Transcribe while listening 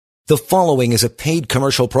The following is a paid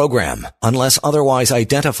commercial program. Unless otherwise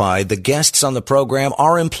identified, the guests on the program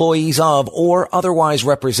are employees of or otherwise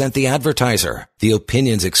represent the advertiser. The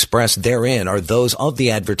opinions expressed therein are those of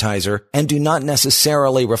the advertiser and do not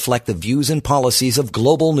necessarily reflect the views and policies of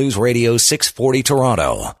Global News Radio 640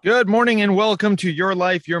 Toronto. Good morning and welcome to Your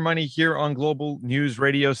Life, Your Money here on Global News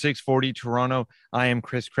Radio 640 Toronto. I am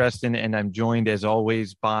Chris Creston and I'm joined as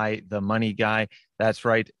always by the Money Guy. That's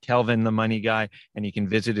right, Kelvin, the Money Guy, and you can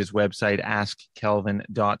visit his website,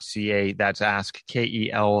 askkelvin.ca. That's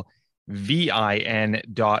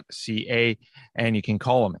askkelvin.ca, and you can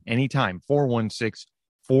call him anytime,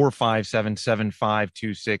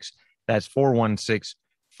 416-457-7526. That's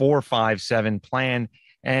 416-457-PLAN.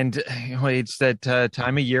 And it's that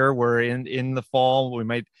time of year. We're in the fall. We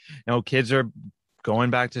might, kids are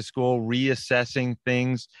going back to school, reassessing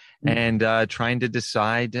things and trying to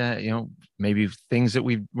decide, maybe things that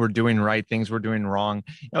we're doing right, things we're doing wrong.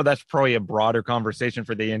 That's probably a broader conversation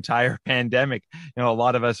for the entire pandemic. A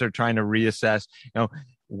lot of us are trying to reassess,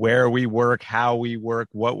 where we work, how we work,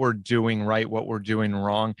 what we're doing right, what we're doing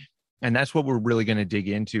wrong. And that's what we're really going to dig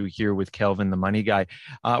into here with Kelvin, the Money Guy.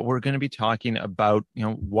 We're going to be talking about,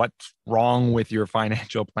 what's wrong with your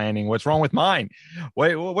financial planning? What's wrong with mine?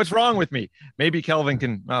 What's wrong with me? Maybe Kelvin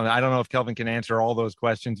can, I don't know if Kelvin can answer all those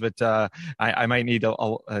questions, but I might need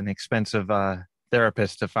an expensive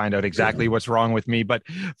therapist to find out exactly what's wrong with me. But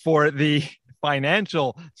for the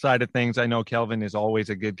financial side of things, I know Kelvin is always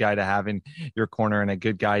a good guy to have in your corner and a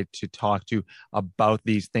good guy to talk to about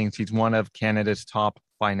these things. He's one of Canada's top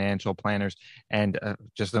financial planners and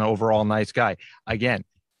just an overall nice guy. Again,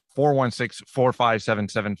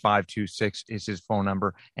 416-457-7526 is his phone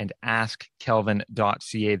number, and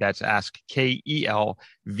askkelvin.ca. That's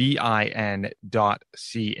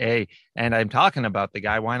askkelvin.ca. And I'm talking about the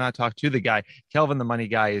guy. Why not talk to the guy? Kelvin, the Money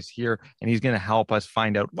Guy, is here, and he's going to help us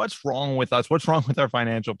find out what's wrong with us, what's wrong with our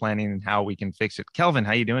financial planning, and how we can fix it. Kelvin,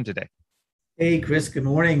 how you doing today? Hey, Chris. Good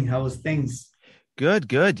morning. How was things? Good.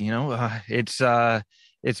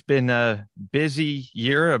 It's been a busy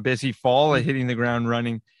year, a busy fall, hitting the ground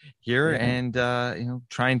running here, and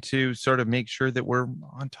trying to sort of make sure that we're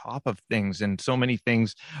on top of things. And so many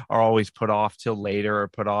things are always put off till later, or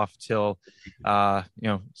put off till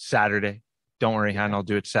Saturday. Don't worry, hon, I'll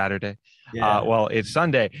do it Saturday. Well, it's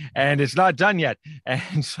Sunday and it's not done yet.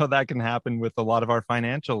 And so that can happen with a lot of our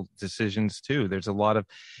financial decisions too. There's a lot of,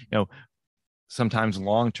 sometimes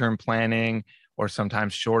long-term planning, or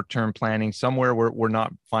sometimes short-term planning. Somewhere we're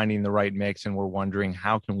not finding the right mix, and we're wondering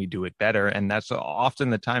how can we do it better. And that's often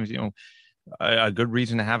the times, a good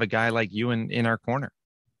reason to have a guy like you in our corner.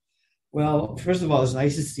 Well, first of all, it's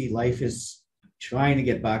nice to see life is trying to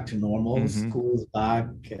get back to normal. Mm-hmm. School is back.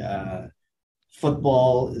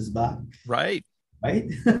 Football is back. Right.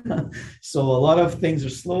 So a lot of things are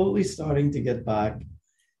slowly starting to get back,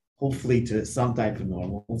 hopefully to some type of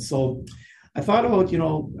normal. So I thought about,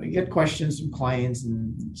 I get questions from clients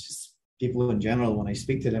and just people in general when I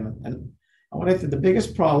speak to them. And I wanted to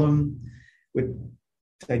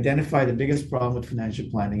identify the biggest problem with financial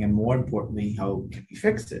planning, and more importantly, how can we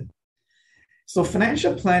fix it? So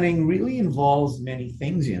financial planning really involves many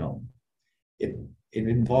things, It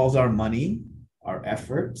involves our money, our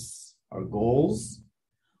efforts, our goals,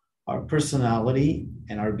 our personality,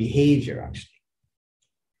 and our behavior, actually.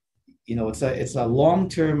 It's a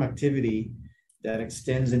long-term activity that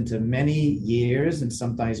extends into many years and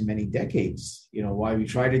sometimes many decades. While we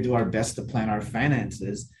try to do our best to plan our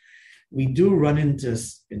finances, we do run into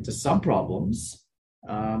some problems.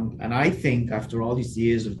 And I think after all these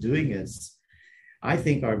years of doing this, I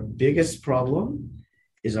think our biggest problem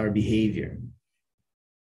is our behavior.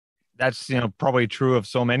 That's, probably true of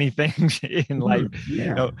so many things in life.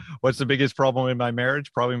 Yeah. What's the biggest problem in my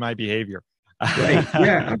marriage? Probably my behavior. Right.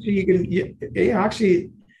 Yeah. Actually,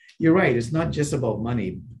 you're right. It's not just about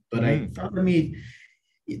money, but I thought,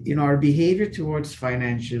 our behavior towards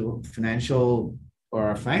financial or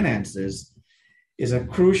our finances is a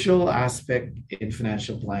crucial aspect in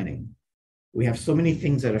financial planning. We have so many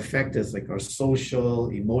things that affect us, like our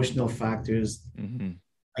social, emotional factors.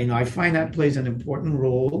 Mm-hmm. I find that plays an important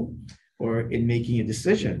role in making your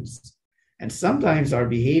decisions. And sometimes our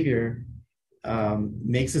behavior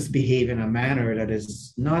makes us behave in a manner that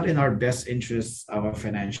is not in our best interests of our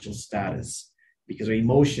financial status, because our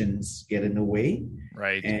emotions get in the way,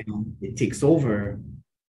 right? And it takes over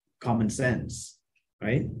common sense,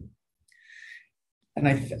 right?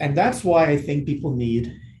 And that's why I think people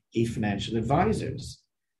need a financial advisors,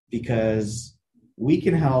 because we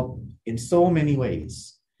can help in so many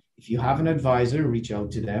ways. If you have an advisor, reach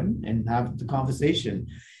out to them and have the conversation.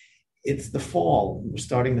 It's the fall. We're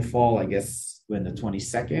starting the fall, I guess, when the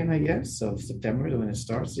 22nd, I guess, of September, when it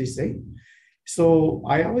starts, they say. So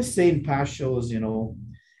I always say in past shows,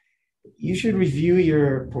 you should review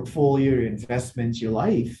your portfolio, your investments, your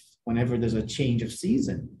life whenever there's a change of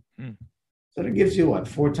season. So that gives you what,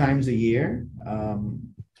 4 times a year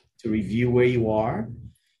to review where you are,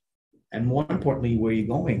 and more importantly, where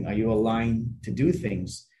you're going. Are you aligned to do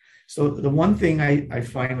things? So the one thing I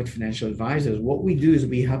find with financial advisors, what we do is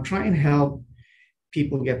we try and help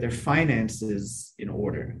people get their finances in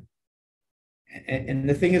order. And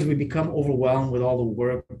the thing is, we become overwhelmed with all the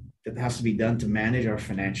work that has to be done to manage our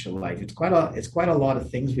financial life. It's quite a lot of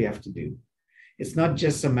things we have to do. It's not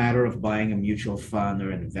just a matter of buying a mutual fund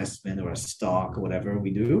or an investment or a stock or whatever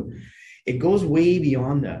we do. It goes way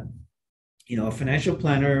beyond that. A financial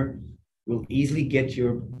planner will easily get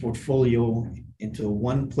your portfolio into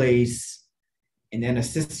one place and then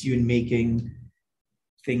assist you in making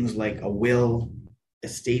things like a will,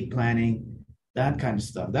 estate planning, that kind of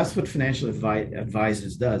stuff. That's what financial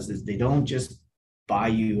advisors does, is they don't just buy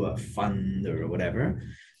you a fund or whatever.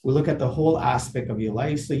 We look at the whole aspect of your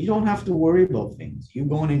life, so you don't have to worry about things. You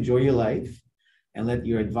go and enjoy your life and let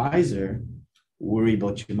your advisor worry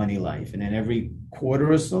about your money life. And then every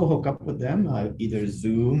quarter or so, hook up with them, either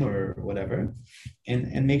Zoom or whatever,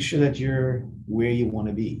 and make sure that you're where you want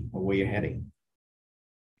to be or where you're heading.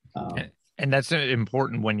 And that's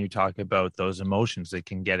important when you talk about those emotions that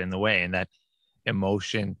can get in the way, and that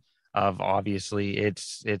emotion of, obviously,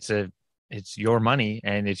 it's your money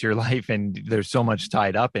and it's your life, and there's so much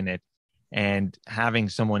tied up in it, and having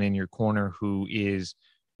someone in your corner who is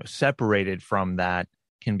separated from that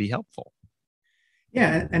can be helpful.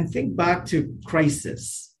 Yeah, and think back to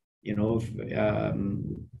crisis. If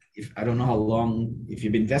I don't know how long, if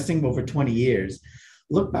you've been investing over 20 years,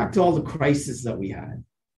 look back to all the crises that we had.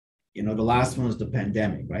 The last one was the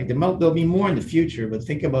pandemic, right? There'll be more in the future, but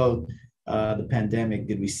think about the pandemic.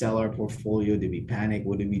 Did we sell our portfolio? Did we panic?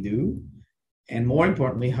 What did we do? And more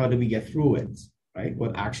importantly, how did we get through it, right?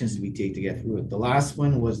 What actions did we take to get through it? The last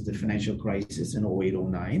one was the financial crisis in 08,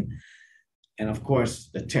 09. And of course,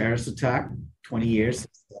 the terrorist attack, 20 years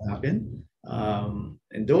since that happened.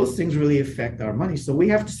 And those things really affect our money. So we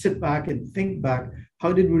have to sit back and think back,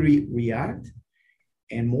 how did we react?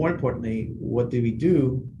 And more importantly, what do we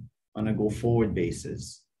do on a go-forward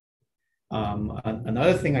basis?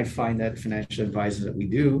 Another thing I find that financial advisors that we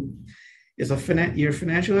do is your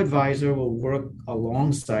financial advisor will work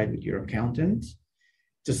alongside with your accountant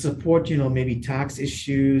to support, maybe tax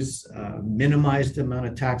issues, minimize the amount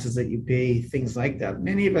of taxes that you pay, things like that.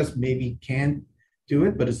 Many of us maybe can't do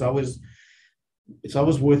it, but it's always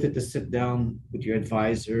worth it to sit down with your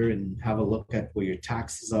advisor and have a look at where your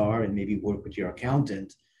taxes are, and maybe work with your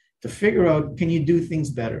accountant to figure out, can you do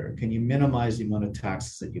things better? Can you minimize the amount of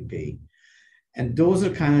taxes that you pay? And those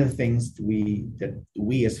are kind of the things that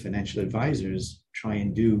we as financial advisors try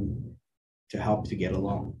and do to help to get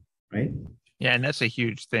along, right? Yeah, and that's a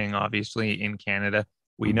huge thing. Obviously, in Canada,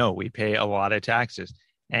 we know we pay a lot of taxes,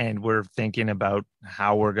 and we're thinking about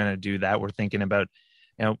how we're going to do that. We're thinking about,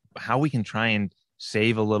 how we can try and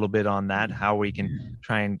save a little bit on that, how we can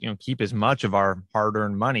try and, keep as much of our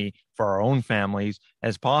hard-earned money for our own families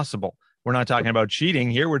as possible. We're not talking about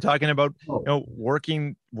cheating here. We're talking about,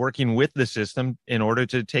 working with the system in order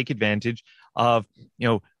to take advantage of,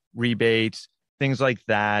 rebates, things like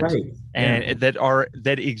that, right. And yeah.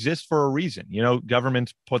 that exist for a reason.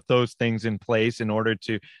 Governments put those things in place in order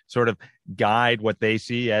to sort of guide what they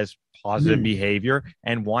see as positive behavior.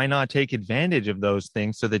 And why not take advantage of those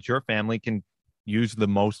things so that your family can use the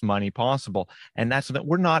most money possible? And that's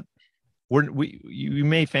that you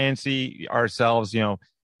may fancy ourselves,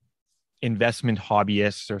 investment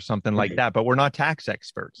hobbyists or something like that, but we're not tax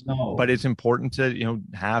experts. No. But it's important to,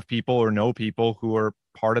 have people or know people who are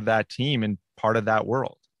part of that team and part of that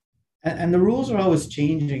world. And the rules are always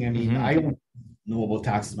changing. I mean, I don't know about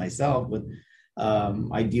taxes myself, but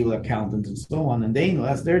I deal with accountants and so on, and they know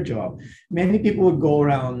that's their job. Many people would go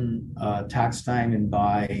around tax time and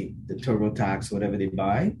buy the TurboTax, whatever they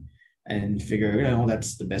buy, and figure,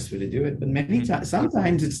 that's the best way to do it. But many times,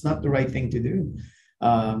 sometimes it's not the right thing to do.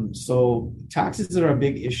 So taxes are a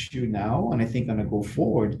big issue now, and I think on a go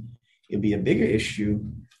forward, it'll be a bigger issue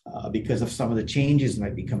because of some of the changes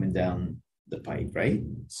might be coming down the pipe, right?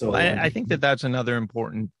 So I think that's another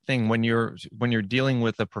important thing when you're dealing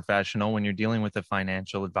with a professional, when you're dealing with a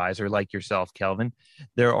financial advisor like yourself, Kelvin.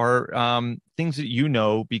 There are things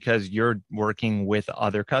that because you're working with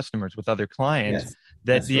other customers, with other clients,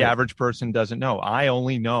 that the average person doesn't know. I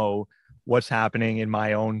only know what's happening in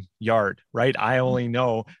my own yard, right? I only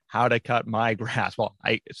know how to cut my grass. Well,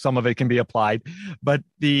 some of it can be applied, but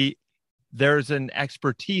there's an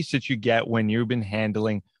expertise that you get when you've been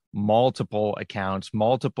handling multiple accounts,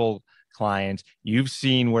 multiple clients. You've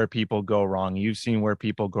seen where people go wrong. You've seen where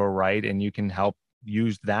people go right, and you can help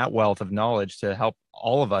use that wealth of knowledge to help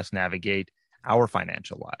all of us navigate our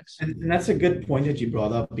financial lives. And that's a good point that you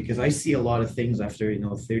brought up, because I see a lot of things after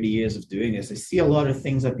 30 years of doing this. I see a lot of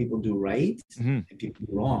things that people do right and people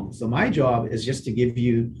do wrong. So my job is just to give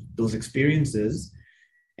you those experiences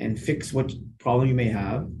and fix what problem you may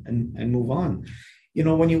have and move on.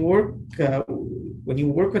 When you work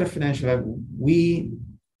with a financial advisor, we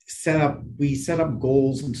set up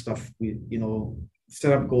goals and stuff. We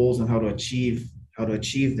set up goals and how to achieve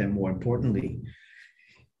them. More importantly,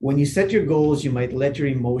 when you set your goals, you might let your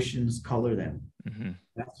emotions color them.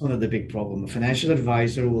 That's one of the big problems. A financial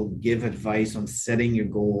advisor will give advice on setting your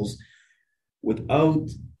goals without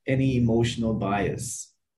any emotional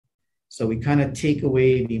bias. So we kind of take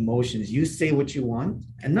away the emotions. You say what you want,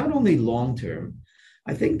 and not only long term.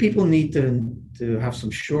 I think people need to have some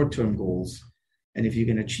short term goals. And if you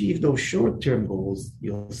can achieve those short term goals,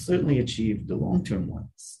 you'll certainly achieve the long term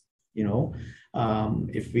ones.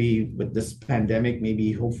 If we, with this pandemic,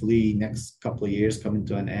 maybe hopefully next couple of years coming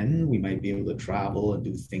to an end, we might be able to travel and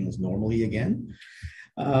do things normally again.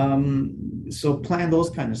 So plan those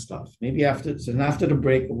kind of stuff. Maybe after the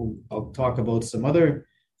break, I'll talk about some other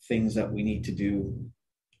things that we need to do,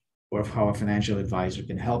 or how a financial advisor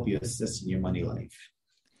can help you assist in your money life.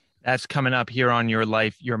 That's coming up here on Your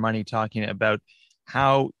Life, Your Money, talking about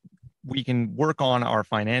how we can work on our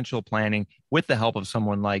financial planning with the help of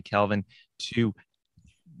someone like Kelvin to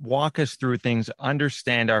walk us through things,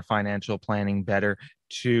 understand our financial planning better,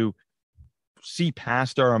 to see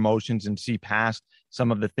past our emotions and see past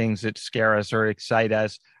some of the things that scare us or excite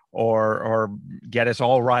us or get us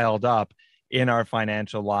all riled up in our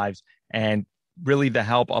financial lives. And really the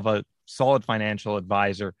help of a solid financial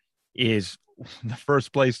advisor is the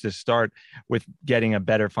first place to start with getting a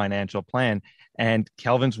better financial plan. And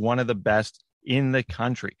Kelvin's one of the best in the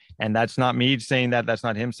country. And that's not me saying that. That's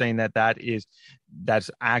not him saying that.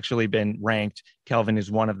 That's actually been ranked. Kelvin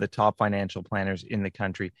is one of the top financial planners in the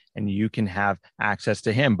country. And you can have access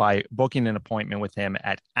to him by booking an appointment with him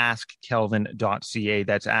at askkelvin.ca.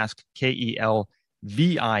 That's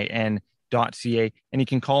askkelvin.ca. And you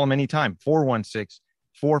can call him anytime,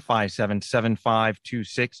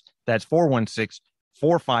 416-457-7526. That's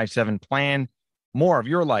 416-457-PLAN. More of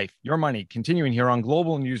Your Life, Your Money, continuing here on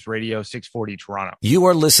Global News Radio 640 Toronto. You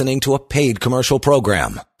are listening to a paid commercial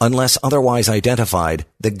program. Unless otherwise identified,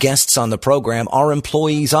 the guests on the program are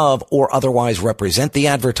employees of or otherwise represent the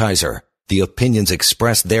advertiser. The opinions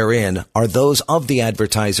expressed therein are those of the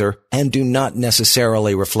advertiser and do not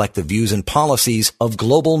necessarily reflect the views and policies of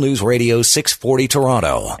Global News Radio 640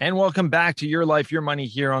 Toronto. And welcome back to Your Life, Your Money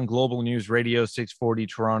here on Global News Radio 640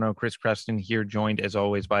 Toronto. Chris Creston here, joined as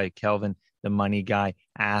always by Kelvin, the money guy.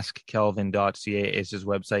 Askkelvin.ca is his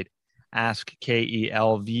website,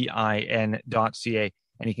 askkelvin.ca.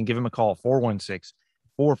 And you can give him a call,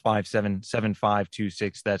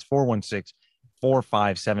 416-457-7526. That's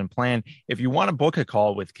 416-457-PLAN. If you want to book a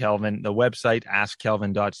call with Kelvin, the website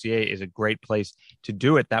askkelvin.ca is a great place to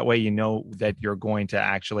do it. That way you know that you're going to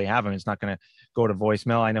actually have him. It's not going to go to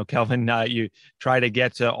voicemail. I know, Kelvin, you try to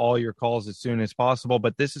get to all your calls as soon as possible,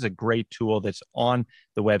 but this is a great tool that's on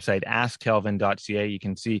the website askkelvin.ca. You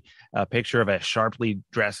can see a picture of a sharply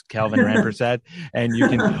dressed Kelvin Rampersad, and you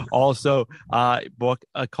can also book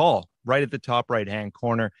a call right at the top right-hand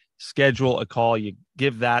corner. Schedule a call. You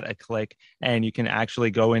give that a click, and you can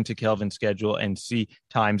actually go into Kelvin's schedule and see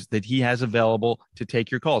times that he has available to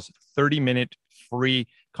take your calls. 30-minute free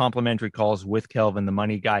complimentary calls with Kelvin, the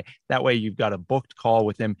money guy. That way you've got a booked call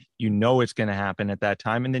with him. You know it's going to happen at that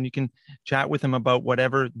time, and then you can chat with him about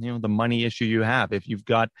whatever, the money issue you have. If you've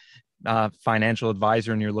got a financial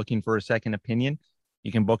advisor and you're looking for a second opinion,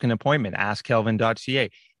 you can book an appointment, askkelvin.ca.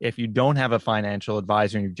 If you don't have a financial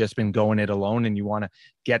advisor and you've just been going it alone and you want to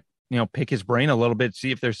get, pick his brain a little bit,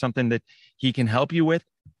 see if there's something that he can help you with,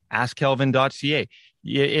 askkelvin.ca.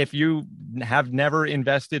 If you have never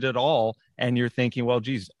invested at all and you're thinking, well,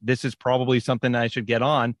 geez, this is probably something I should get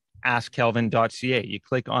on, askkelvin.ca. You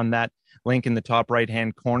click on that link in the top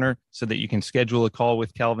right-hand corner so that you can schedule a call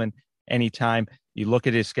with Kelvin anytime. You look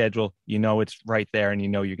at his schedule, it's right there, and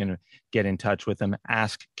you're going to get in touch with him.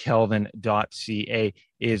 Askkelvin.ca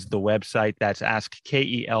is the website. That's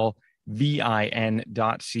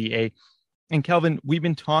askkelvin.ca. And Kelvin, we've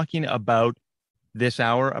been talking about this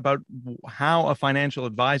hour about how a financial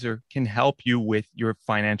advisor can help you with your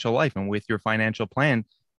financial life and with your financial plan.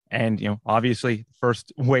 And, obviously,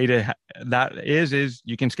 first way to that is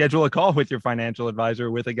you can schedule a call with your financial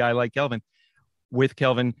advisor with a guy like Kelvin. with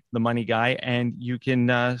Kelvin, the money guy, and you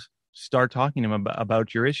can start talking to him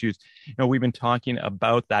about your issues. We've been talking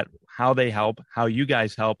about that, how they help, how you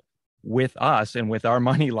guys help with us and with our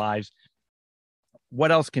money lives.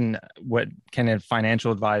 What can a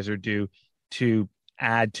financial advisor do to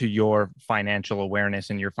add to your financial awareness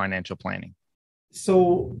and your financial planning?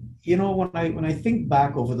 So, when I think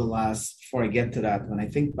back over the last, before I get to that, when I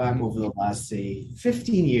think back over the last, say,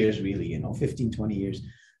 15 years, really, 15, 20 years,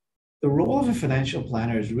 the role of a financial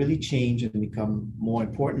planner has really changed and become more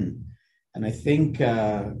important. And I think,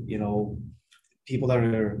 people that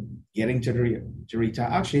are getting to retire,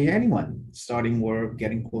 actually anyone starting work,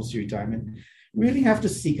 getting close to retirement, really have to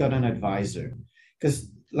seek out an advisor. Because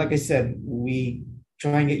like I said, we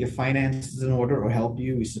try and get your finances in order or help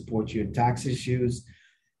you. We support you in tax issues.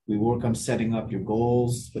 We work on setting up your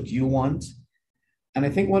goals, what you want. And I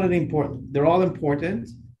think they're all important,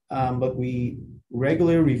 but we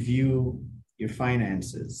regularly review your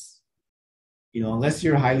finances. Unless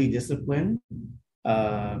you're highly disciplined,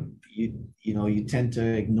 you tend to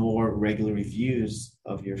ignore regular reviews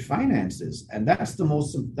of your finances. And that's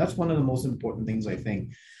one of the most important things, I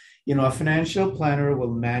think. A financial planner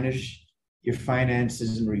will manage your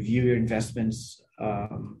finances and review your investments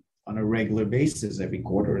on a regular basis every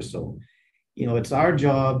quarter or so. It's our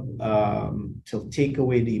job to take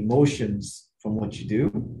away the emotions from what you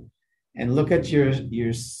do and look at your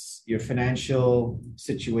financial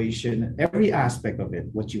situation, every aspect of it,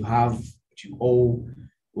 what you have, what you owe,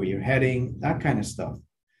 where you're heading, that kind of stuff.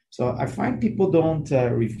 So I find people don't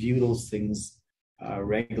review those things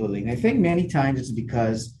regularly. And I think many times it's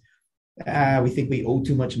because we think we owe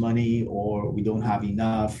too much money or we don't have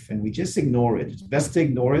enough and we just ignore it. It's best to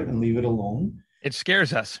ignore it and leave it alone. It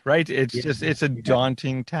scares us, right? It's a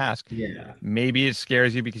daunting task. Yeah. Maybe it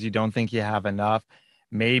scares you because you don't think you have enough.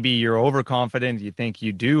 Maybe you're overconfident. You think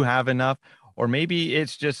you do have enough. Or maybe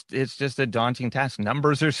it's just a daunting task.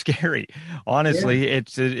 Numbers are scary. Honestly,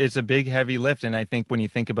 it's a big, heavy lift. And I think when you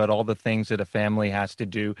think about all the things that a family has to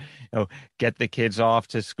do, get the kids off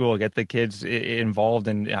to school, get the kids involved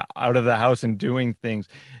and out of the house and doing things,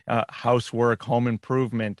 housework, home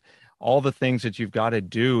improvement, all the things that you've got to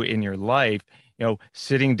do in your life,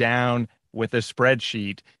 sitting down with a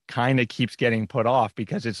spreadsheet kind of keeps getting put off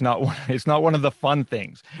because it's not one of the fun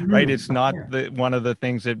things, right? It's not one of the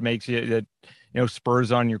things that makes you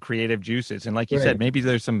spurs on your creative juices. And like you said, maybe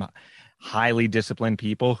there's some highly disciplined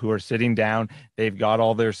people who are sitting down, they've got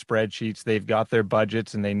all their spreadsheets, they've got their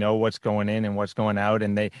budgets, and they know what's going in and what's going out,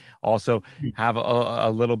 and they also have a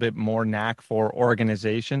little bit more knack for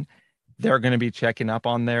organization. They're going to be checking up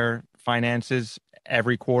on their finances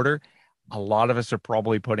every quarter. A lot of us are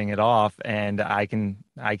probably putting it off, and I can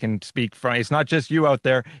speak from, it's not just you out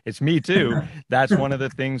there, it's me too. That's one of the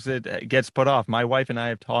things that gets put off. My wife and I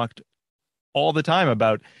have talked all the time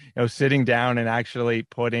about sitting down and actually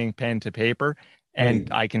putting pen to paper, and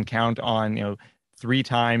I can count on 3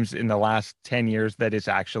 times in the last 10 years that it's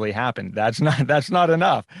actually happened. That's not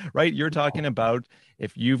enough, right? You're talking about,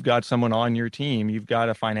 if you've got someone on your team, you've got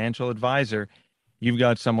a financial advisor, you've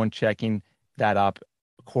got someone checking that up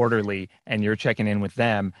quarterly, and you're checking in with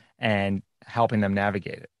them and helping them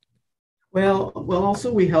navigate it. Well,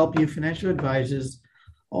 also we help you, financial advisors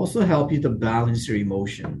also help you to balance your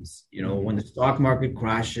emotions. When the stock market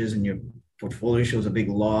crashes and your portfolio shows a big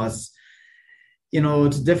loss,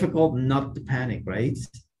 it's difficult not to panic, right?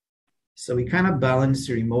 So we kind of balance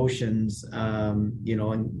your emotions,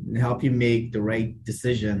 and help you make the right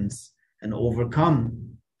decisions and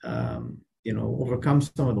overcome some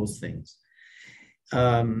of those things.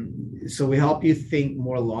 So we help you think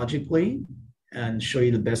more logically and show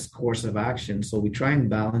you the best course of action. So we try and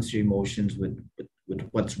balance your emotions with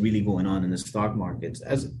what's really going on in the stock markets.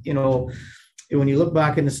 As when you look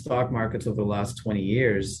back in the stock markets over the last 20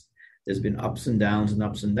 years, there's been ups and downs,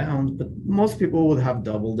 but most people would have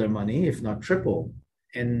doubled their money, if not triple.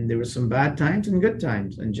 And there were some bad times and good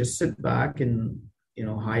times, and just sit back and,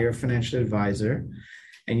 hire a financial advisor,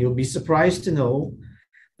 and you'll be surprised to know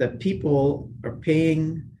that people are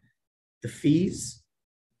paying the fees,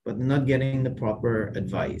 but not getting the proper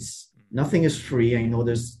advice. Nothing is free. I know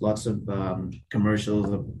there's lots of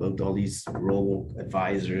commercials about all these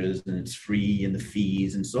robo-advisors, and it's free, and the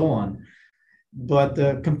fees and so on. But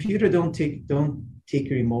the computer don't take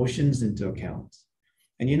your emotions into account,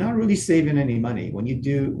 and you're not really saving any money when you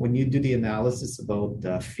do the analysis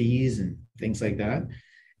about fees and things like that.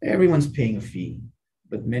 Everyone's paying a fee,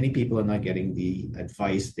 but many people are not getting the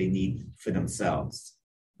advice they need for themselves,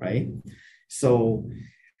 right? So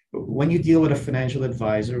when you deal with a financial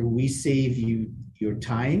advisor, we save you your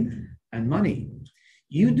time and money.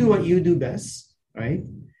 You do what you do best, right?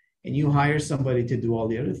 and you hire somebody to do all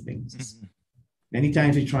the other things. Mhm. Many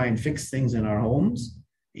times we try and fix things in our homes,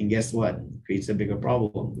 and guess what? It creates a bigger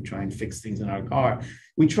problem. We try and fix things in our car.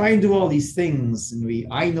 We try and do all these things, and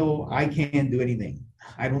I know I can't do anything.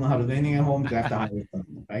 I don't know how to do anything at home because I have to hire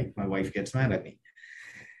someone, right? My wife gets mad at me.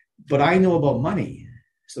 But I know about money.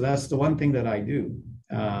 So that's the one thing that I do.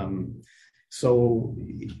 So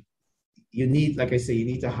you need, like I say, you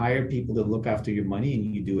need to hire people to look after your money,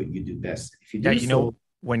 and you do what you do best. If you Yeah, do so,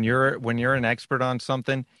 when you're an expert on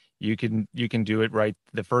something, you can do it right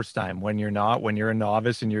the first time. When you're not, when you're a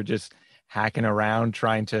novice and you're just hacking around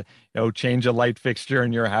trying to, change a light fixture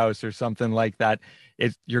in your house or something like that,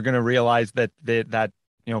 you're going to realize that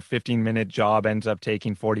 15-minute job ends up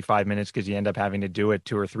taking 45 minutes because you end up having to do it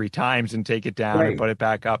 2 or 3 times and take it down and right. put it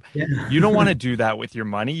back up. Yeah. You don't want to do that with your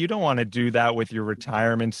money. You don't want to do that with your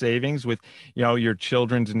retirement savings, with, your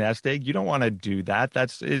children's nest egg. You don't want to do that.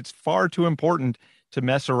 It's far too important to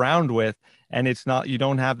mess around with. And you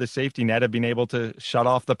don't have the safety net of being able to shut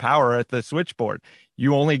off the power at the switchboard.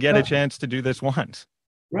 You only get a chance to do this once.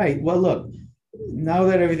 Right. Well, look, now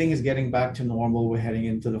that everything is getting back to normal, we're heading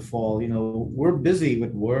into the fall. We're busy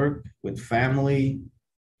with work, with family,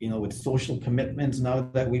 with social commitments now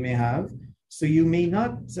that we may have. So you may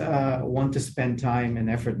not want to spend time and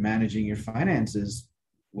effort managing your finances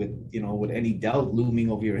with any doubt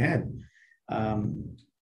looming over your head,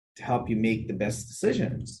 to help you make the best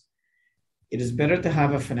decisions. It is better to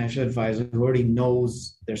have a financial advisor who already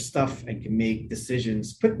knows their stuff and can make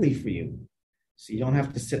decisions quickly for you. So you don't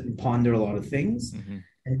have to sit and ponder a lot of things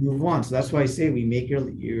and move on. So that's why I say we make your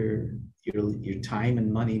time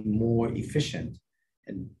and money more efficient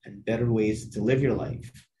and better ways to live your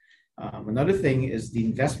life. Another thing is the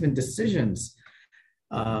investment decisions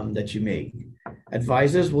that you make.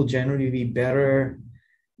 Advisors will generally be better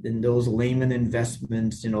than those layman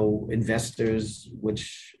investments, investors,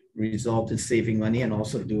 which result in saving money and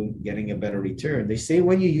also getting a better return. They say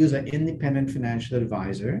when you use an independent financial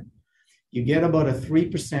advisor, you get about a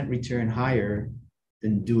 3% return higher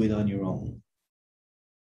than do it on your own.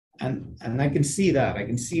 And I can see that. I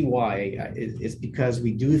can see why. It's because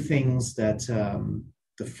we do things that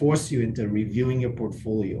to force you into reviewing your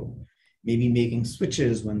portfolio, maybe making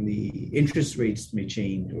switches when the interest rates may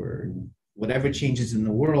change or whatever changes in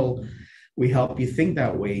the world. We help you think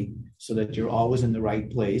that way so that you're always in the right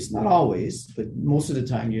place. Not always, but most of the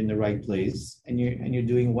time you're in the right place and you're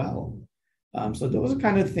doing well. So those are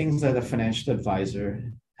kind of things that a financial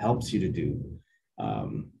advisor helps you to do.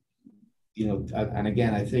 And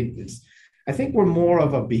again, I think we're more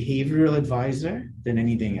of a behavioral advisor than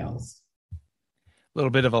anything else. A little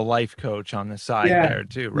bit of a life coach on the side there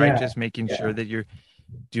too, right? Just making sure that you're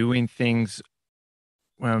doing things,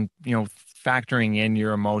 factoring in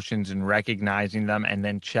your emotions and recognizing them and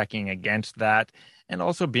then checking against that, and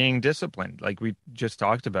also being disciplined. Like we just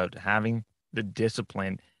talked about, having the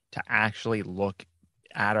discipline to actually look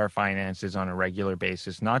at our finances on a regular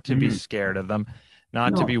basis, not to be scared of them,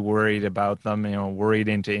 not to be worried about them, worried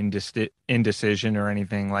into indecision or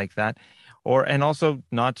anything like that, and also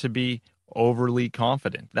not to be overly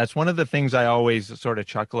confident. That's one of the things I always sort of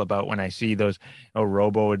chuckle about when I see those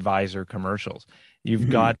robo-advisor commercials. You've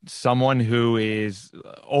got someone who is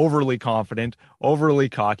overly confident, overly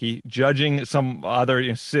cocky, judging some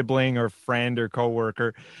other sibling or friend or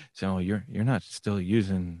coworker. So you're not still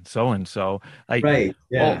using so and so. Like, Right.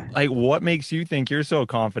 well, Yeah. like what makes you think you're so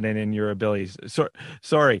confident in your abilities? So,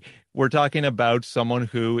 sorry, we're talking about someone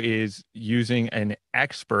who is using an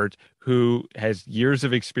expert who has years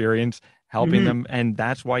of experience helping them, and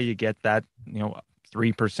that's why you get that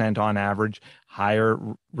 3% on average higher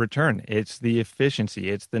return. It's the efficiency,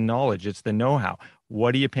 it's the knowledge, it's the know-how.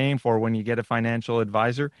 What are you paying for when you get a financial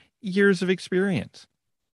advisor? Years of experience.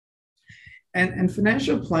 And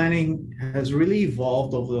financial planning has really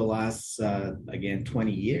evolved over the last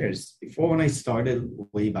 20 years. Before, when I started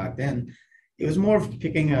way back then, it was more of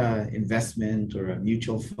picking a investment or a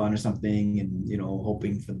mutual fund or something and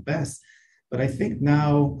hoping for the best. But I think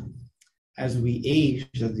now, as we age,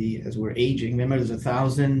 as we're aging, remember there's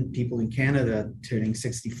 1,000 people in Canada turning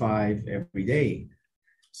 65 every day.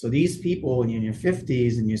 So these people, when you're in your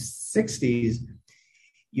 50s and your 60s,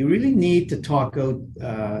 you really need to talk out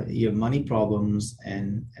your money problems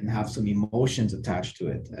and have some emotions attached to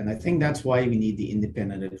it. And I think that's why we need the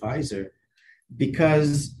independent advisor,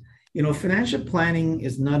 because financial planning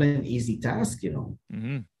is not an easy task.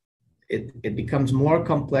 It becomes more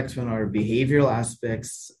complex when our behavioral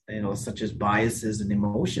aspects, such as biases and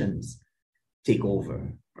emotions, take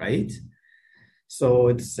over, right? So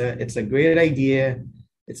it's a great idea.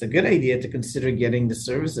 It's a good idea to consider getting the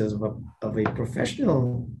services of a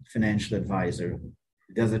professional financial advisor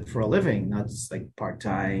does it for a living, not just like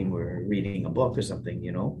part-time or reading a book or something,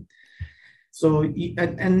 So,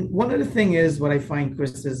 and one other thing is what I find,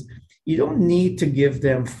 Chris, is you don't need to give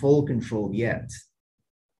them full control yet,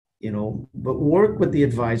 but work with the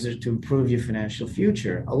advisor to improve your financial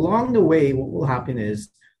future. Along the way, what will happen is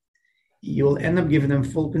you'll end up giving them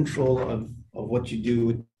full control of what you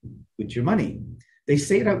do with your money. They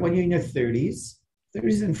say that when you're in your 30s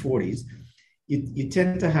and 40s, you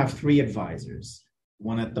tend to have three advisors,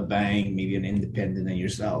 one at the bank, maybe an independent, and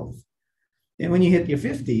yourself. And when you hit your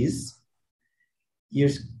 50s, you're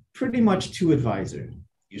pretty much two advisors,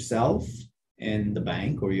 yourself and the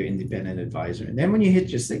bank or your independent advisor. And then when you hit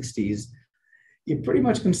your 60s, you're pretty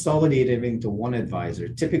much consolidated into one advisor,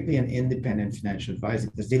 typically an independent financial advisor,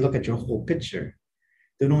 because they look at your whole picture.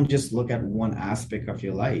 They don't just look at one aspect of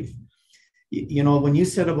your life. When you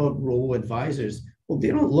said about robo advisors, well, they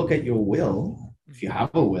don't look at your will. If you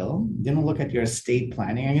have a will, they don't look at your estate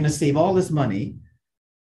planning. I'm going to save all this money.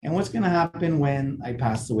 And what's going to happen when I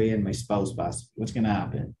pass away and my spouse passes? What's going to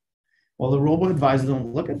happen? Well, the robo advisors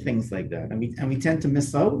don't look at things like that. And we tend to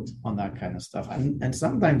miss out on that kind of stuff. And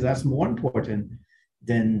sometimes that's more important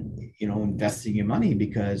than, investing your money,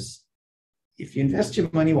 because if you invest your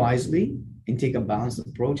money wisely and take a balanced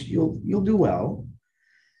approach, you'll do well.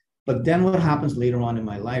 But then what happens later on in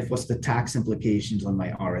my life? What's the tax implications on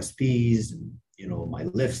my RSPs, and, my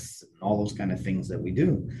lifts, and all those kind of things that we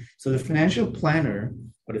do? So the financial planner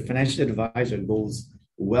or the financial advisor goes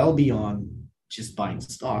well beyond just buying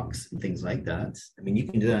stocks and things like that. I mean, you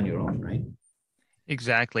can do that on your own, right?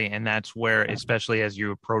 Exactly. And that's where, especially as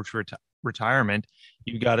you approach retirement,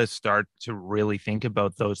 you got to start to really think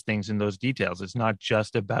about those things and those details. It's not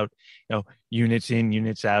just about, units in,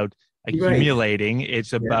 units out, accumulating. Right.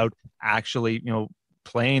 It's about actually,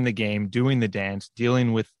 playing the game, doing the dance,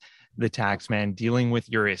 dealing with the tax man, dealing with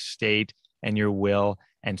your estate and your will,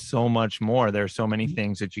 and so much more. There are so many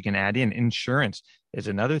things that you can add in. Insurance is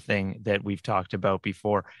another thing that we've talked about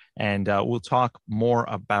before. And we'll talk more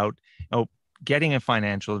about getting a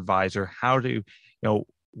financial advisor, how to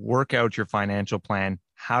work out your financial plan,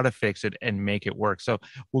 how to fix it and make it work. So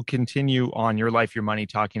we'll continue on Your Life, Your Money,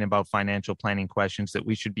 talking about financial planning questions that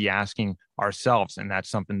we should be asking ourselves. And that's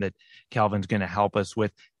something that Kelvin's going to help us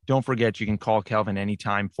with. Don't forget, you can call Kelvin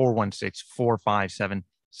anytime,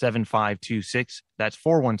 416-457-7526. That's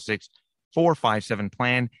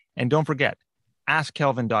 416-457-PLAN. And don't forget,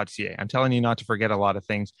 askkelvin.ca. I'm telling you not to forget a lot of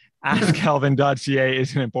things. Askkelvin.ca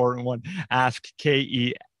is an important one. Ask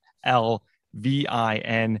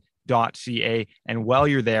KELVIN.ca. And while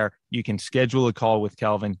you're there, you can schedule a call with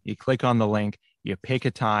Kelvin. You click on the link, you pick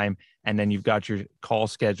a time, and then you've got your call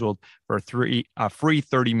scheduled for a free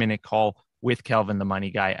 30-minute call with Kelvin, the Money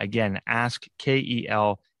Guy. Again, ask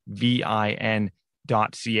KELVIN.ca.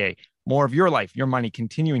 More of Your Life, Your Money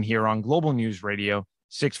continuing here on Global News Radio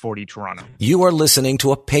 640 Toronto. You are listening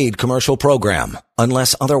to a paid commercial program.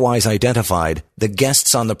 Unless otherwise identified, the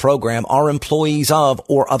guests on the program are employees of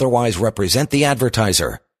or otherwise represent the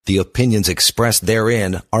advertiser. The opinions expressed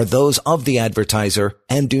therein are those of the advertiser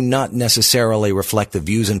and do not necessarily reflect the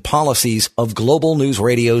views and policies of Global News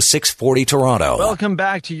Radio 640 Toronto. Welcome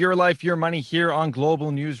back to Your Life, Your Money here on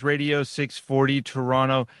Global News Radio 640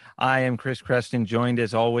 Toronto. I am Chris Creston, joined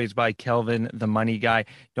as always by Kelvin, the Money Guy.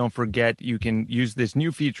 Don't forget, you can use this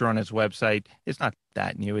new feature on his website. It's not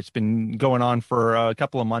that new. It's been going on for a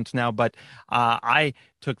couple of months now, but I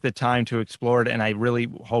took the time to explore it, and I really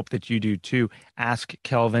hope that you do too.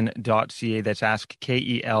 askkelvin.ca. That's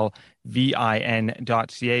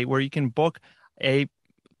askkelvin.ca, where you can book a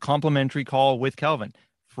complimentary call with Kelvin.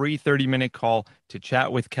 Free 30-minute call to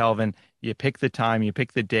chat with Kelvin. You pick the time, you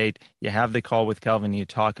pick the date, you have the call with Kelvin, you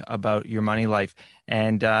talk about your money life.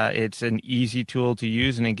 And it's an easy tool to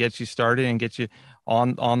use, and it gets you started and gets you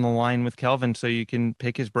on the line with Kelvin, so you can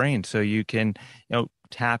pick his brain, so you can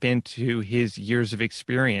tap into his years of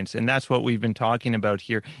experience. And that's what we've been talking about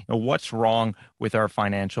here. What's wrong with our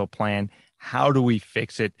financial plan? How do we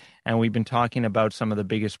fix it? And we've been talking about some of the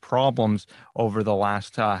biggest problems over the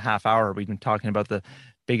last half hour. We've been talking about the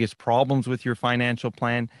biggest problems with your financial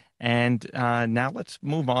plan. And now let's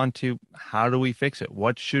move on to how do we fix it?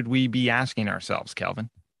 What should we be asking ourselves, Kelvin?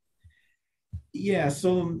 Yeah,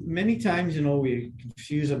 so many times, we're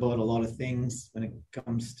confused about a lot of things when it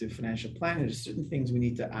comes to financial planning. There's certain things we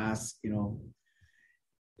need to ask,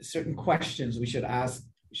 certain questions we should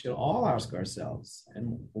all ask ourselves.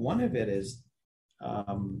 And one of it is,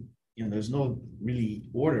 there's no really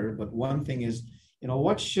order, but one thing is,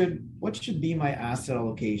 what should be my asset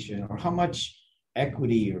allocation, or how much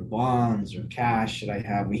equity or bonds or cash should I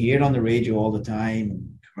have? We hear it on the radio all the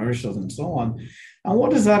time. commercials and so on. And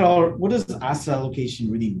what does asset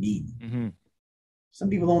allocation really mean? Mm-hmm. Some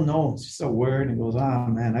people don't know. It's just a word and goes, ah,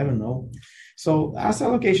 man, I don't know. So asset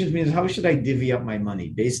allocation means how should I divvy up my money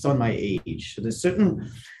based on my age? So there's certain,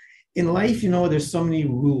 in life, there's so many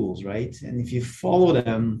rules, right? And if you follow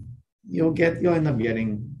them, you'll end up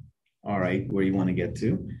getting all right where you want to get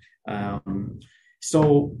to.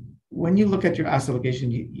 So when you look at your asset allocation,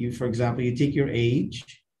 you for example, you take your age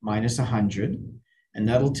minus 100, and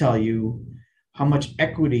that'll tell you how much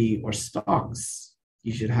equity or stocks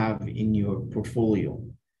you should have in your portfolio.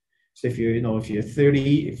 So if you're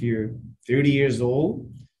 30 years old,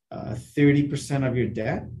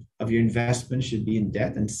 30% of your investment should be in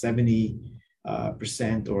debt and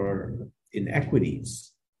 70% or in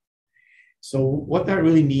equities. So what that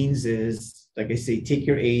really means is, like I say, take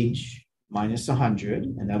your age minus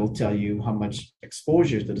 100, and that'll tell you how much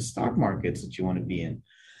exposure to the stock markets that you want to be in.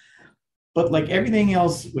 But like everything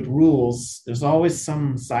else with rules, there's always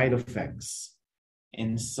some side effects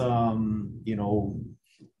and some,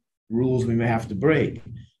 rules we may have to break.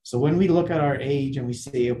 So when we look at our age and we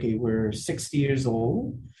say, okay, we're 60 years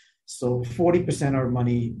old, so 40% of our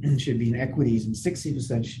money should be in equities and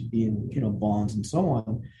 60% should be in, bonds and so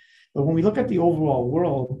on. But when we look at the overall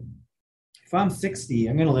world, if I'm 60,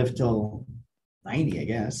 I'm going to live till 90, I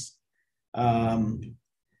guess.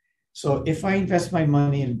 So if I invest my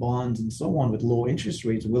money in bonds and so on with low interest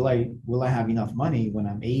rates, will I have enough money when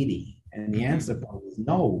I'm 80? And the answer probably is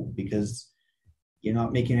no, because you're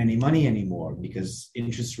not making any money anymore because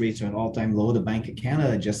interest rates are at all-time low. The Bank of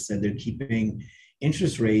Canada just said they're keeping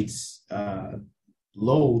interest rates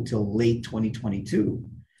low till late 2022.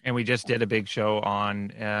 And we just did a big show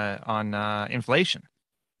on inflation.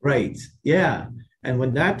 Right. Yeah. And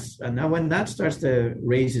when that starts to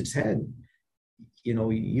raise its head,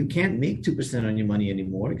 you can't make 2% on your money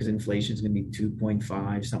anymore because inflation is going to be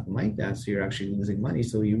 2.5, something like that. So you're actually losing money.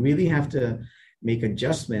 So you really have to make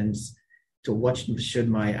adjustments to what should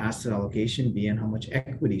my asset allocation be and how much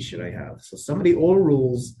equity should I have. So some of the old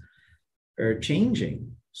rules are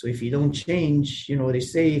changing. So if you don't change, they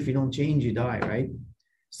say if you don't change, you die, right?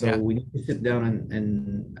 So we need to sit down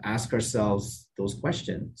and ask ourselves those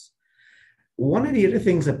questions. One of the other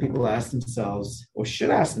things that people ask themselves or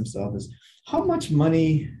should ask themselves is, how much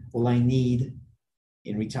money will I need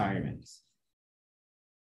in retirement?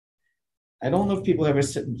 I don't know if people ever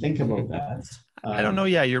sit and think about that. I don't know.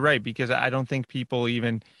 Yeah, you're right, because I don't think people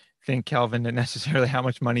even think, Kelvin, that necessarily how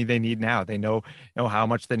much money they need now. They know how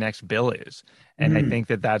much the next bill is. And I think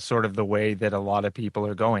that that's sort of the way that a lot of people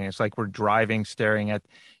are going. It's like we're driving, staring at,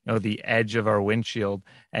 the edge of our windshield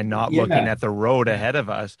and not looking at the road ahead of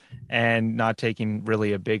us and not taking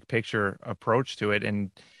really a big picture approach to it. And,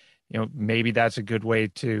 maybe that's a good way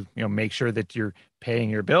to, make sure that you're paying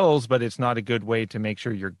your bills, but it's not a good way to make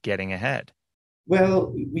sure you're getting ahead.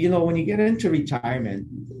 Well, when you get into retirement,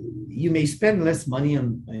 you may spend less money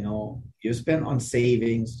on, you spend on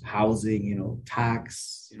savings, housing,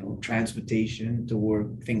 tax, transportation to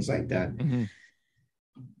work, things like that. Mm-hmm.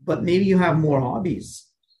 But maybe you have more hobbies.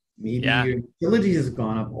 Maybe your utilities has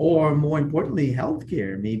gone up, or more importantly,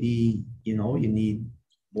 healthcare. Maybe, you need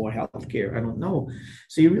more healthcare. I don't know.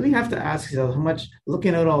 So you really have to ask yourself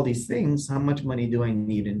looking at all these things, how much money do I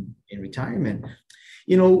need in retirement?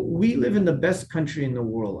 We live in the best country in the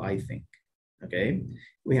world, I think. Okay.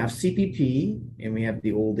 We have CPP and we have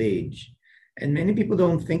the old age. And many people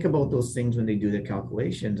don't think about those things when they do their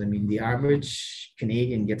calculations. I mean, the average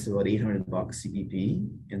Canadian gets about $800 CPP,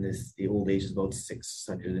 and the old age is about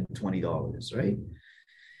 $620, right?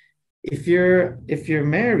 If you're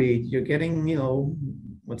married, you're getting,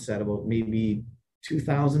 what's that, about maybe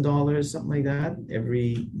 $2,000, something like that,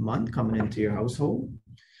 every month coming into your household.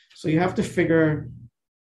 So you have to figure,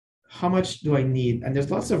 how much do I need? And there's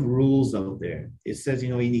lots of rules out there. It says,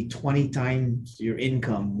 you need 20 times your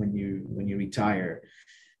income when you retire.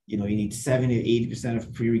 You need 70 to 80%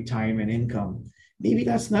 of pre-retirement income. Maybe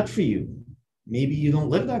that's not for you. Maybe you don't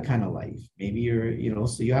live that kind of life. Maybe you're,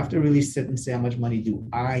 so you have to really sit and say, how much money do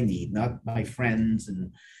I need? Not my friends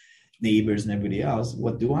and neighbors and everybody else.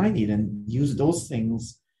 What do I need? And use those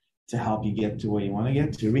things to help you get to where you want to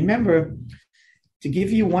get to. Remember, to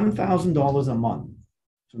give you $1,000 a month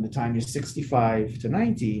from the time you're 65 to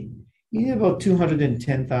 90, you need about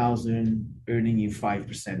 $210,000 earning you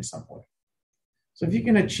 5% somewhere. So if you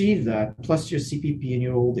can achieve that, plus your CPP in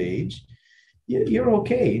your old age, you're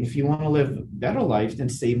okay. And if you want to live a better life, then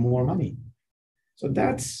save more money. So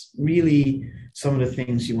that's really some of the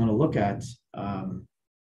things you want to look at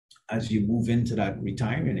as you move into that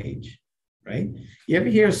retirement age, right? You ever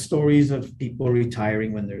hear stories of people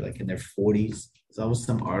retiring when they're like in their 40s? There's always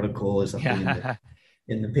some article or something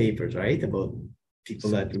in the papers, right? About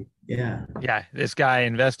people that, yeah. Yeah, this guy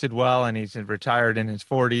invested well and he's retired in his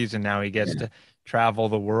 40s and now he gets Yeah. to travel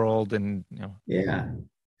the world and Yeah.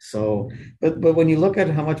 So, but when you look at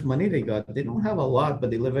how much money they got, they don't have a lot, but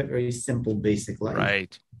they live a very simple, basic life,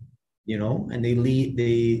 right. and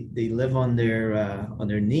they live on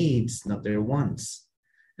their needs, not their wants.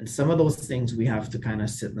 And some of those things we have to kind of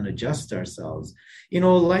sit and adjust ourselves.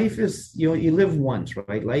 Life is, you live once,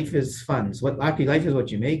 right? Life is fun. So life is what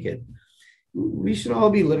you make it. We should all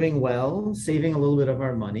be living well, saving a little bit of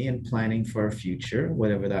our money and planning for our future,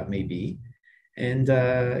 whatever that may be. And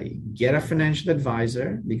get a financial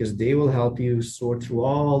advisor because they will help you sort through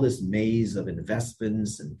all this maze of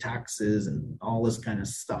investments and taxes and all this kind of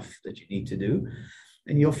stuff that you need to do.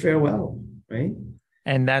 And you'll fare well, right?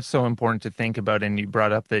 And that's so important to think about. And you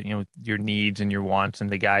brought up that, your needs and your wants and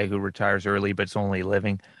the guy who retires early, but it's only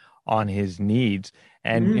living on his needs.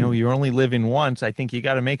 And, you're only living once. I think you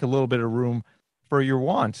got to make a little bit of room for your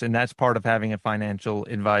wants. And that's part of having a financial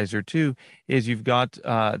advisor too, is you've got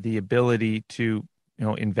the ability to,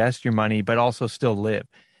 invest your money, but also still live,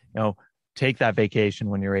 take that vacation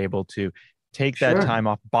when you're able to, take that Sure. time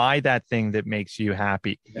off, buy that thing that makes you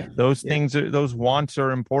happy. Yeah. Those things, those wants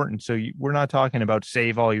are important. So we're not talking about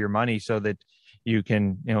save all your money so that you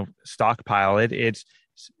can, stockpile it. It's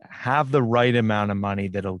have the right amount of money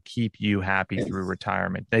that'll keep you happy through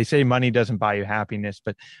retirement. They say money doesn't buy you happiness,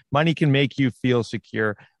 but money can make you feel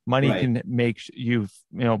secure. Money can make you,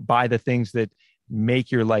 buy the things that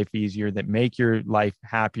make your life easier, that make your life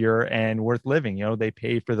happier and worth living. They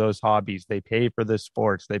pay for those hobbies, they pay for the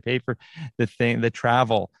sports, they pay for the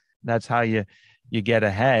travel. That's how you get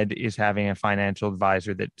ahead, is having a financial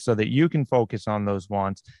advisor so that you can focus on those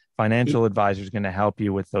wants. Financial advisor is going to help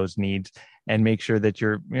you with those needs and make sure that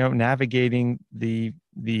you're, navigating the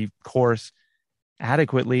course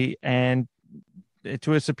adequately and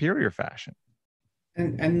to a superior fashion.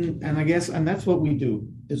 And I guess, and that's what we do,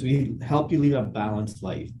 is we help you lead a balanced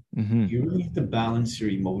life. Mm-hmm. You really need to balance your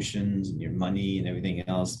emotions and your money and everything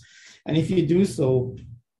else. And if you do so,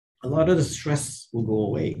 a lot of the stress will go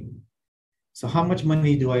away. So how much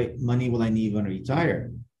money will I need when I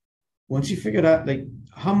retire? Once you figure out the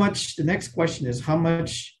next question is how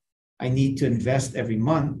much I need to invest every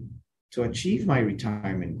month to achieve my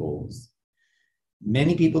retirement goals.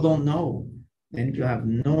 Many people don't know. And you have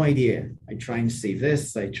no idea. I try and save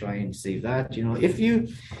this, I try and save that. If you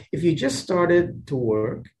just started to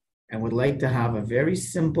work and would like to have a very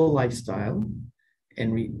simple lifestyle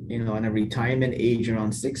and in a retirement age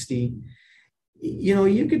around 60,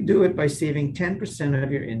 you could do it by saving 10%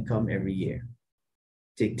 of your income every year.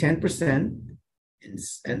 Take 10%,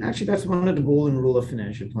 and actually that's one of the golden rule of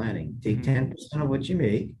financial planning. Take 10% of what you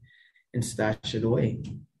make and stash it away.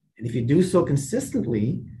 And if you do so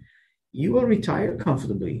consistently, you will retire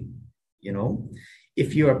comfortably.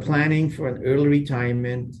 If you are planning for an early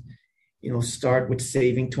retirement, start with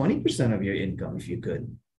saving 20% of your income if you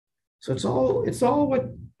could. So it's all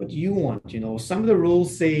what you want. Some of the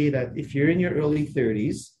rules say that if you're in your early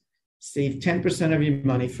 30s, save 10% of your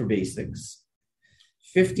money for basics,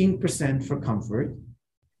 15% for comfort,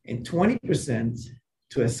 and 20%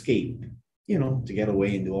 to escape, to get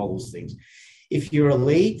away and do all those things. If you're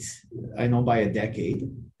late, by a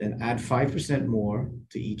decade, then add 5% more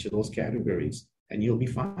to each of those categories and you'll be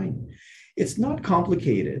fine. It's not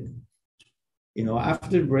complicated. After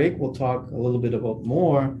the break, we'll talk a little bit about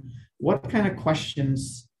more. What kind of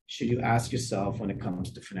questions should you ask yourself when it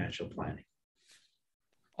comes to financial planning?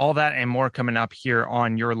 All that and more coming up here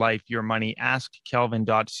on Your Life, Your Money.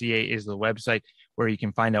 Askkelvin.ca is the website where you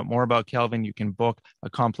can find out more about Kelvin. You can book a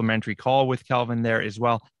complimentary call with Kelvin there as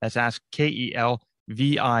well. That's askkelvin.ca.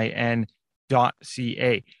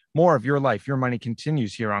 More of Your Life, Your Money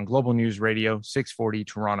continues here on Global News Radio, 640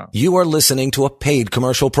 Toronto. You are listening to a paid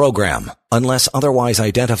commercial program. Unless otherwise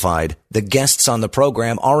identified, the guests on the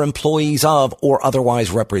program are employees of or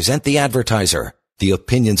otherwise represent the advertiser. The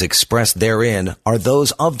opinions expressed therein are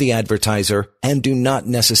those of the advertiser and do not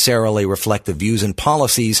necessarily reflect the views and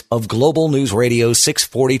policies of Global News Radio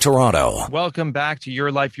 640 Toronto. Welcome back to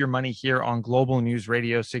Your Life, Your Money here on Global News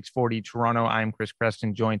Radio 640 Toronto. I'm Chris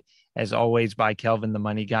Preston, joined as always by Kelvin, the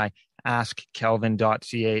Money Guy.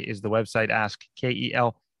 Askkelvin.ca is the website,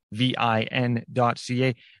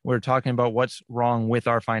 askkelvin.ca. We're talking about what's wrong with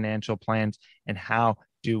our financial plans and how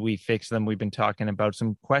do we fix them. We've been talking about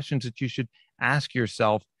some questions that you should ask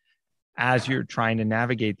yourself as you're trying to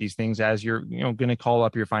navigate these things, as you're going to call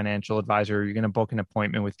up your financial advisor, or you're going to book an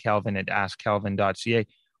appointment with Kelvin at askkelvin.ca.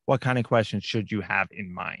 What kind of questions should you have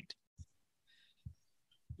in mind?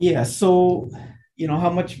 Yeah, so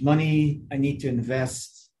how much money I need to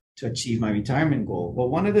invest to achieve my retirement goal. But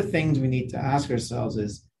one of the things we need to ask ourselves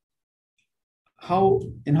is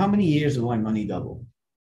in how many years will my money double?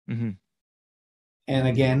 Mm-hmm. And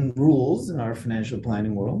again, rules in our financial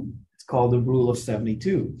planning world, it's called the rule of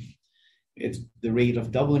 72. It's the rate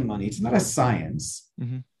of doubling money. It's not a science.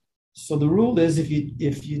 Mm-hmm. So the rule is if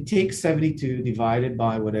you take 72 divided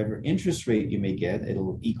by whatever interest rate you may get,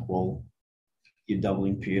 it'll equal your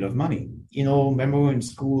doubling period of money. Remember in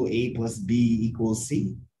school, A plus B equals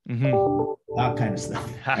C? Mm-hmm. That kind of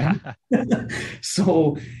stuff. Right?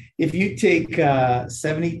 So if you take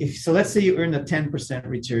 70, so let's say you earn a 10%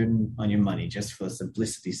 return on your money, just for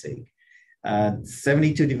simplicity's sake.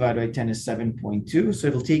 72 divided by 10 is 7.2. So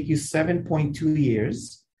it'll take you 7.2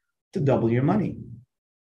 years to double your money.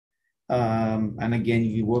 And again,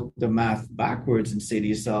 you work the math backwards and say to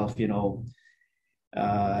yourself, if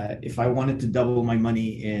I wanted to double my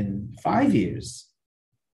money in 5 years,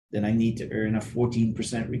 then I need to earn a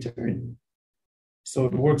 14% return. So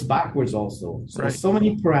it works backwards also. So there's so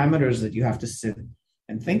many parameters that you have to sit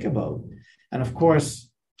and think about. And of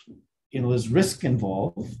course, there's risk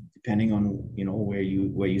involved depending on, where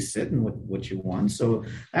you sit and what you want. So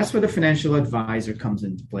that's where the financial advisor comes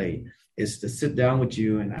into play, is to sit down with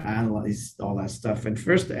you and analyze all that stuff. And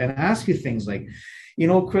ask you things like,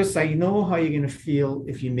 Chris, I know how you're going to feel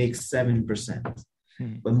if you make 7%.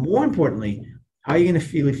 But more importantly, how are you going to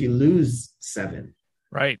feel if you lose 7?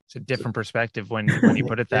 Right. It's a different perspective when you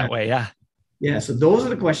put it that way. Yeah. Yeah. So those are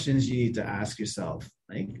the questions you need to ask yourself.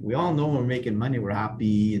 Like, we all know we're making money, we're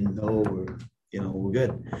happy, and we're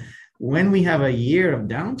good. When we have a year of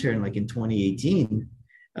downturn, like in 2018,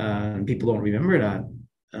 people don't remember that.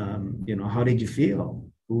 How did you feel?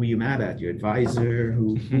 Who were you mad at? Your advisor?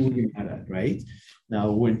 Who were you mad at? Right?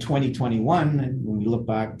 Now we're in 2021, and when we look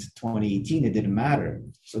back to 2018, it didn't matter.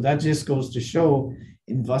 So that just goes to show,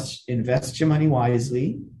 invest your money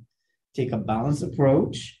wisely, take a balanced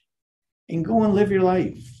approach, and go and live your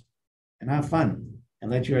life and have fun, and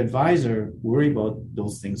let your advisor worry about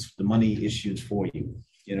those things, the money issues for you.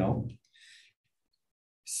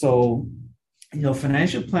 So,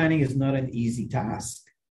 financial planning is not an easy task.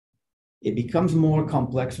 It becomes more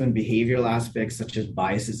complex when behavioral aspects such as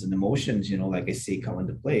biases and emotions, like I say, come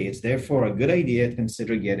into play. It's therefore a good idea to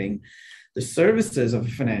consider getting the services of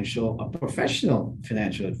a professional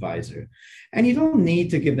financial advisor. And you don't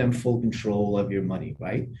need to give them full control of your money,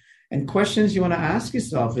 right? And questions you want to ask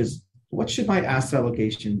yourself is, what should my asset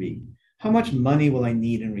allocation be? How much money will I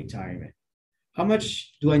need in retirement? How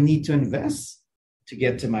much do I need to invest to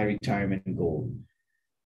get to my retirement goal?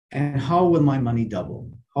 And how will my money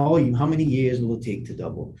double? How many years will it take to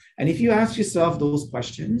double? And if you ask yourself those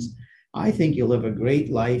questions, I think you'll live a great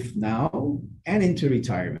life now and into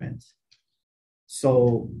retirement.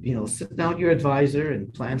 So, sit down with your advisor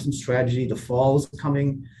and plan some strategy. The fall is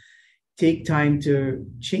coming. Take time to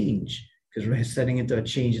change, because we're setting into a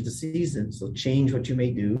change of the season. So change what you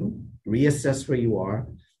may do, reassess where you are,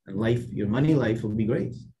 and your money life will be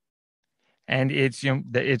great. And it's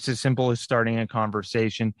as simple as starting a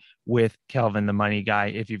conversation with Kelvin, the money guy.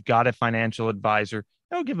 If you've got a financial advisor,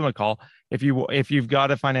 give him a call. If you've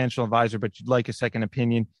got a financial advisor but you'd like a second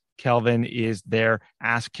opinion, Kelvin is there.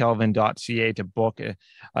 Askkelvin.ca to book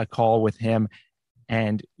a call with him.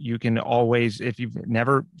 And you can always, if you've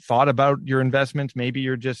never thought about your investments, maybe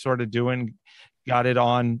you're just sort of got it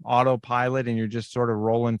on autopilot and you're just sort of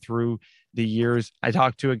rolling through the years. I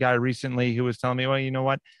talked to a guy recently who was telling me, well, you know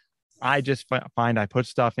what? I just find I put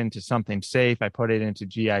stuff into something safe. I put it into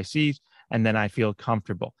GICs, and then I feel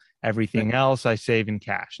comfortable. Everything else I save in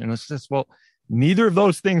cash. And it's just, well, neither of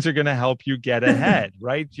those things are going to help you get ahead,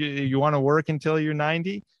 right? You want to work until you're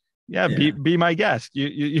 90? Yeah. Be my guest.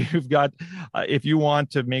 You've got, if you want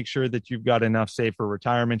to make sure that you've got enough saved for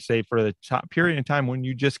retirement, save for the period of time when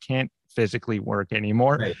you just can't physically work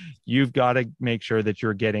anymore. Right. You've got to make sure that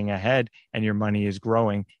you're getting ahead and your money is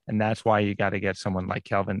growing. And that's why you got to get someone like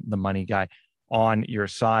Kelvin, the money guy, on your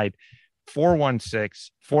side.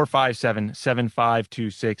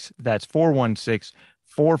 416-457-7526. That's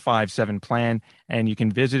 416-457-PLAN. And you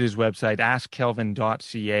can visit his website,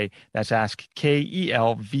 askkelvin.ca. That's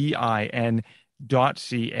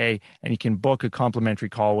askkelvin.ca. And you can book a complimentary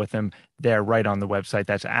call with him there right on the website.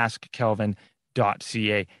 That's askkelvin.ca.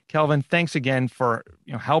 Kelvin, thanks again for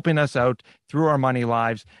helping us out through our money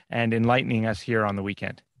lives and enlightening us here on the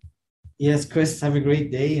weekend. Yes, Chris, have a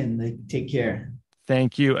great day and take care.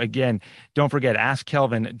 Thank you again. Don't forget,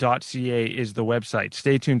 askkelvin.ca is the website.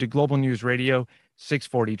 Stay tuned to Global News Radio,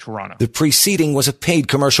 640 Toronto. The preceding was a paid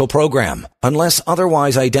commercial program. Unless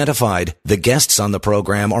otherwise identified, the guests on the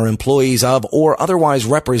program are employees of or otherwise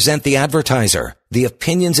represent the advertiser. The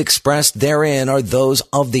opinions expressed therein are those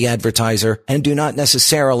of the advertiser and do not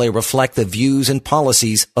necessarily reflect the views and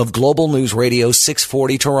policies of Global News Radio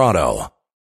 640 Toronto.